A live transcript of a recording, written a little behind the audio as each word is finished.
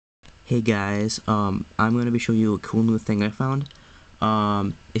Hey guys, I'm going to be showing you a cool new thing I found.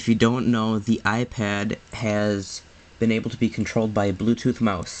 If you don't know, the iPad has been able to be controlled by a Bluetooth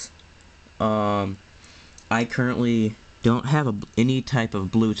mouse. I currently don't have any type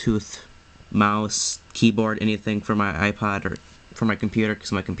of Bluetooth mouse, keyboard, anything for my iPod or for my computer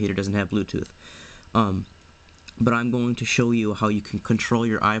because my computer doesn't have Bluetooth. But I'm going to show you how you can control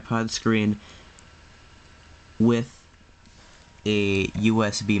your iPod screen with a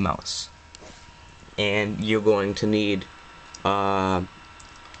USB mouse. And you're going to need Linux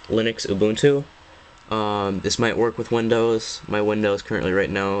Ubuntu. This might work with Windows. My Windows currently right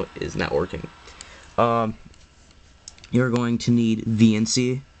now is not working. You're going to need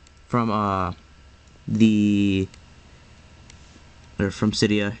VNC from from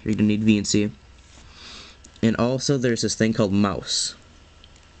Cydia. You're gonna need VNC, and also there's this thing called mouse.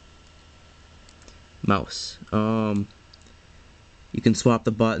 You can swap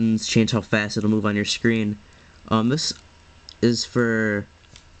the buttons, change how fast it'll move on your screen. This is for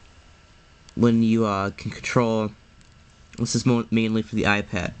when you can control. This is mainly for the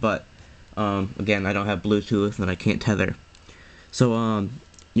iPad, but again, I don't have Bluetooth and I can't tether. So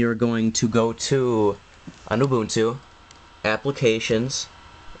you're going to go to on Ubuntu, Applications,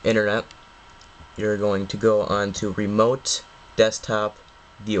 Internet. You're going to go on to Remote Desktop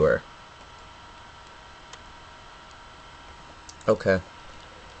Viewer. Okay.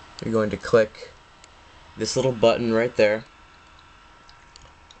 You're going to click this little button right there,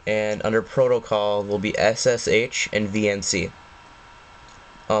 and under protocol will be SSH and VNC.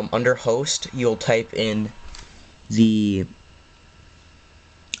 Under host, you'll type in the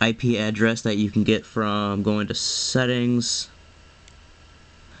IP address that you can get from going to settings.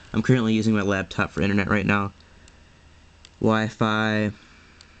 I'm currently using my laptop for internet right now. Wi-Fi,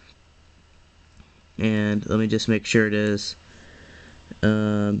 and let me just make sure it is.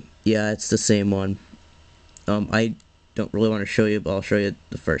 Yeah, it's the same one. I don't really want to show you, but I'll show you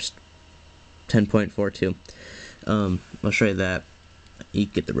the first 10.42. I'll show you that. You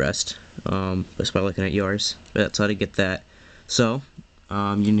get the rest just by looking at yours. But that's how to get that. So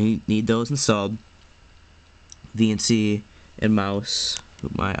you need those installed. VNC and mouse.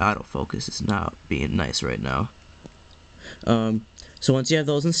 My autofocus is not being nice right now. So once you have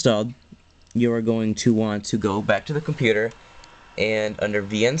those installed, you are going to want to go back to the computer, and under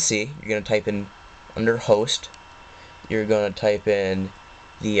VNC, you're going to type in, under host, you're going to type in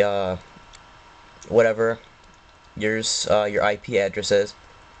the whatever your IP address is.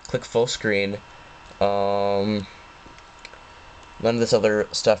 Click full screen. None of this other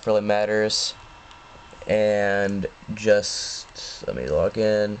stuff really matters. And just let me log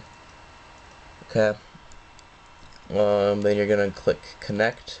in. Okay. Then you're gonna click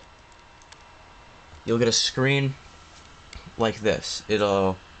connect. You'll get a screen like this.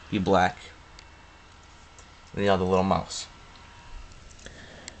 It'll be black. And the little mouse.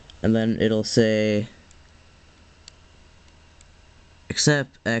 And then it'll say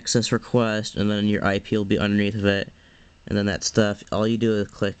accept access request, and then your IP will be underneath of it, and then that stuff. All you do is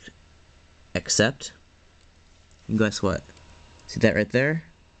click accept, and guess what? See that right there?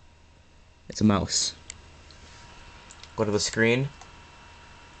 It's a mouse. Go to the screen.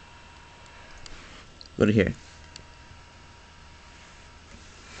 Go to here.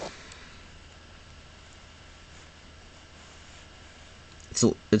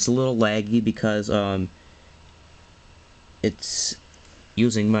 It's a little laggy because it's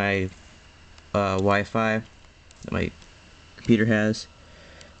using my Wi-Fi that my computer has.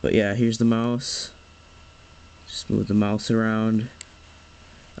 But yeah, here's the mouse. Just move the mouse around.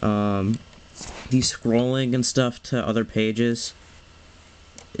 The scrolling and stuff to other pages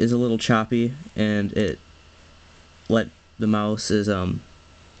is a little choppy, and the mouse is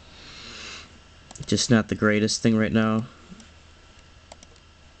just not the greatest thing right now.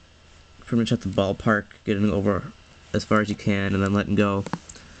 Pretty much at the ballpark, getting over as far as you can and then letting go.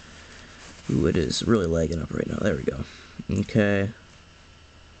 Ooh, it is really lagging up right now. There we go. Okay.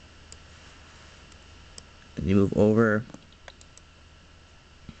 And you move over.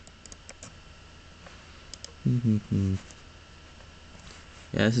 Yeah,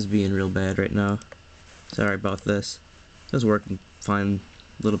 this is being real bad right now. Sorry about this. It was working fine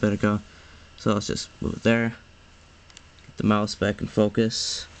a little bit ago. So let's just move it there. Get the mouse back in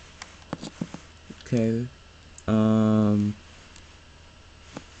focus. Okay. There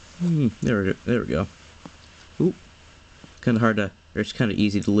we go. Ooh. Kind of hard to, or it's kind of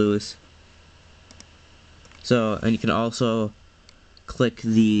easy to lose. So, and you can also click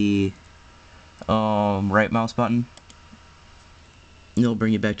the right mouse button. It'll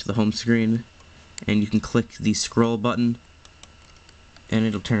bring you back to the home screen, and you can click the scroll button, and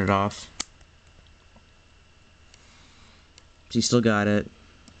it'll turn it off. So you still got it.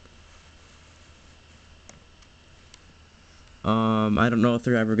 I don't know if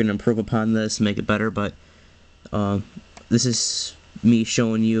they're ever going to improve upon this, make it better, but this is me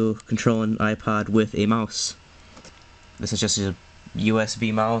showing you controlling iPod with a mouse. This is just a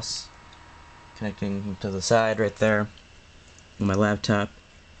USB mouse connecting to the side right there on my laptop.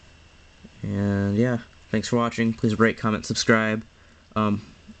 And yeah, thanks for watching. Please rate, comment, subscribe. I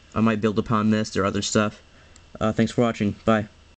might build upon this or other stuff. Thanks for watching. Bye.